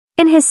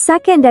In his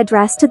second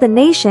address to the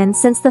nation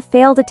since the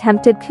failed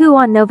attempted coup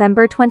on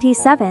November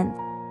 27,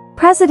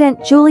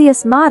 President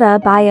Julius Maada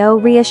Bio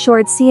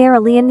reassured Sierra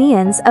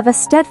Leoneans of a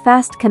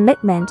steadfast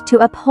commitment to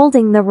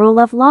upholding the rule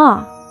of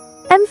law.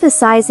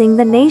 Emphasizing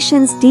the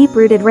nation's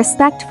deep-rooted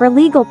respect for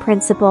legal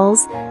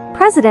principles,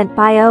 President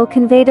Bio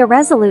conveyed a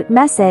resolute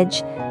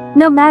message,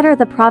 no matter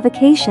the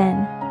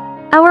provocation.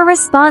 Our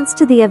response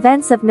to the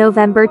events of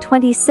November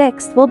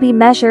 26 will be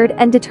measured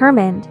and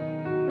determined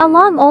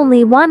along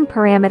only one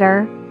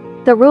parameter: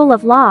 the rule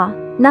of law,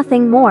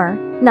 nothing more,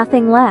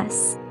 nothing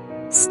less.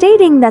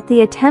 Stating that the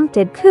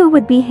attempted coup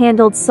would be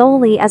handled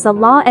solely as a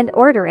law and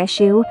order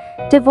issue,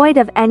 devoid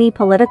of any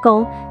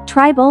political,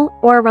 tribal,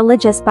 or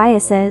religious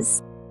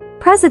biases.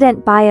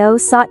 President Bio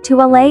sought to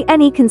allay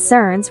any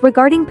concerns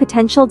regarding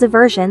potential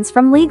diversions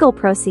from legal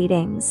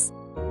proceedings.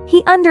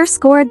 He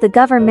underscored the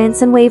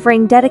government's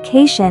unwavering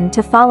dedication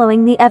to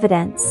following the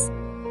evidence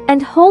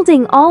and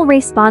holding all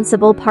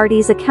responsible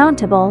parties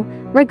accountable,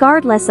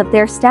 regardless of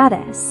their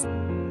status,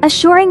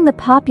 assuring the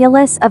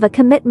populace of a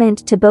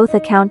commitment to both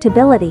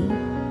accountability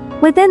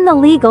within the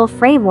legal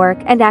framework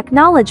and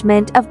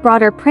acknowledgement of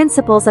broader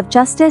principles of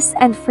justice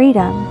and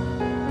freedom.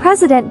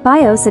 President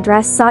Bio's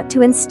address sought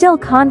to instill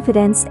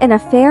confidence in a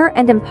fair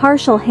and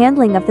impartial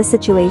handling of the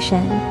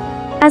situation.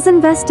 As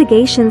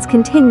investigations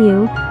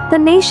continue, the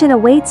nation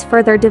awaits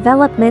further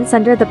developments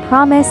under the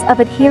promise of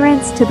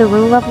adherence to the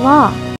rule of law.